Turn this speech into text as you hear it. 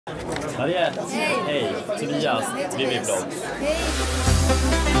Mariette, hej, Tobias, wiwibloggs.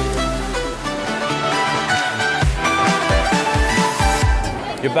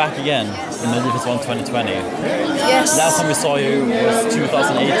 You're back again in Melodifestivalen 2020. Yes. Last time we saw you was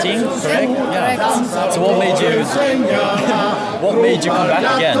 2018, correct? Yeah. Correct. So what made you come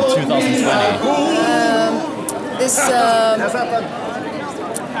back again 2020?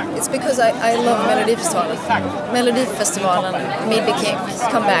 It's because I love Melodifestivalen made me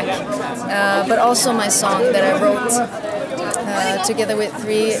come back. But also my song that I wrote together with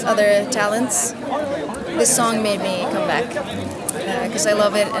 3 other talents. This song made me come back because I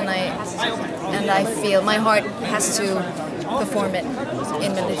love it and I feel my heart has to perform it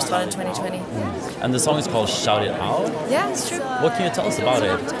in Melodifestivalen 2020. And the song is called Shout It Out? Yeah, it's true. What can you tell us about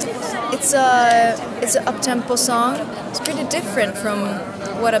it? It's an uptempo song. It's pretty different from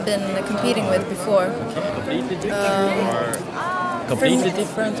what I've been competing with before. Completely different? Completely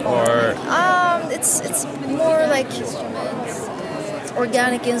different? Or It's more like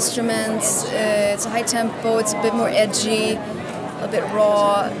organic instruments. It's a high tempo. It's a bit more edgy, a bit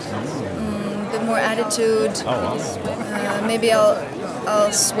raw, a bit more attitude. Oh, wow. Maybe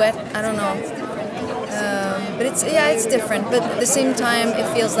I'll sweat. I don't know. But it's different. But at the same time, it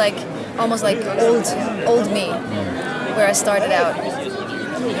feels like almost like old me, where I started out.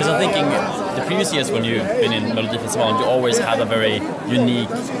 Because I'm thinking, the previous years when you've been in Melodifestivalen, you always had a very unique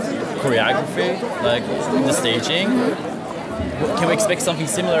choreography, like the staging. Can we expect something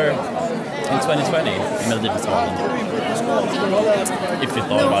similar in 2020 in Melodifestivalen? If you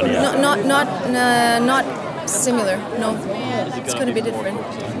thought about it. Not similar. No, it's going to be different.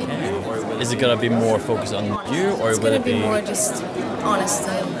 Okay. Is it going to be more focused on you, or it's will going it to be more just honest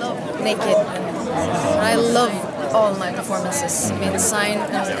and naked? I love all my performances. I mean, Sign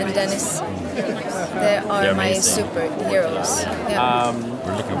and Dennis, they are my superheroes. Yeah.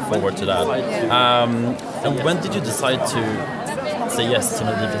 We're looking forward to that. Yeah. And when did you decide to say yes to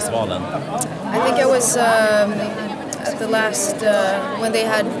Melodifestivalen? I think I was at the last when they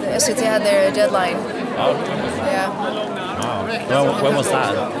had SVT had their deadline. Oh. Yeah. Wow. When was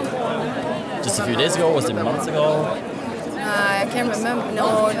that? Just a few days ago? Was it months ago? I can't remember.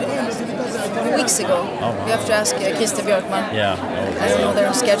 No, weeks ago. Oh, wow. You have to ask Christer Björkman. Yeah. I don't know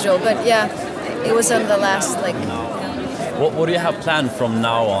their schedule, but yeah, it was on the last like. What do you have planned from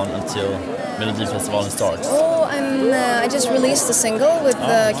now on until Melodifestivalen starts? Oh, I just released a single with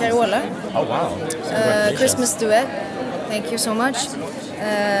Carola. Oh wow! Christmas duet. Thank you so much.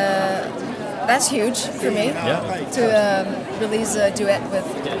 That's huge for me to release a duet with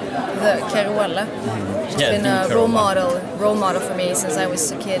the Carola. She's been a role model for me since I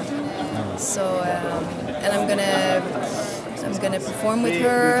was a kid. So and I'm gonna perform with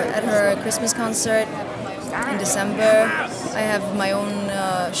her at her Christmas concert in December. I have my own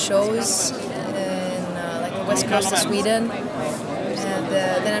shows in like the west coast of Sweden, and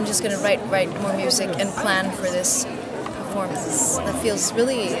then I'm just gonna write more music and plan for this performance. That feels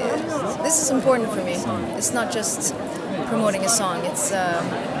really. This is important for me. It's not just promoting a song. It's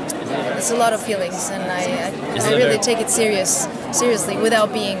a lot of feelings, and I really take it seriously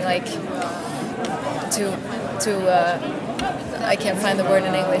without being like too. I can't find the word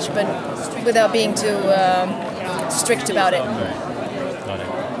in English, but without being too strict about it. Got it.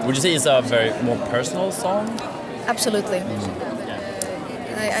 Would you say it's a very more personal song? Absolutely.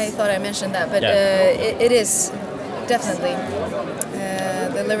 I thought I mentioned that, but it is definitely.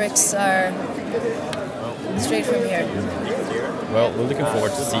 The lyrics are straight from here. Well, we're looking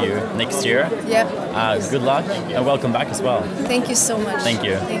forward to see you next year. Yeah. Good luck and welcome back as well. Thank you so much. Thank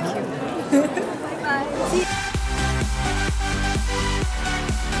you. Thank you.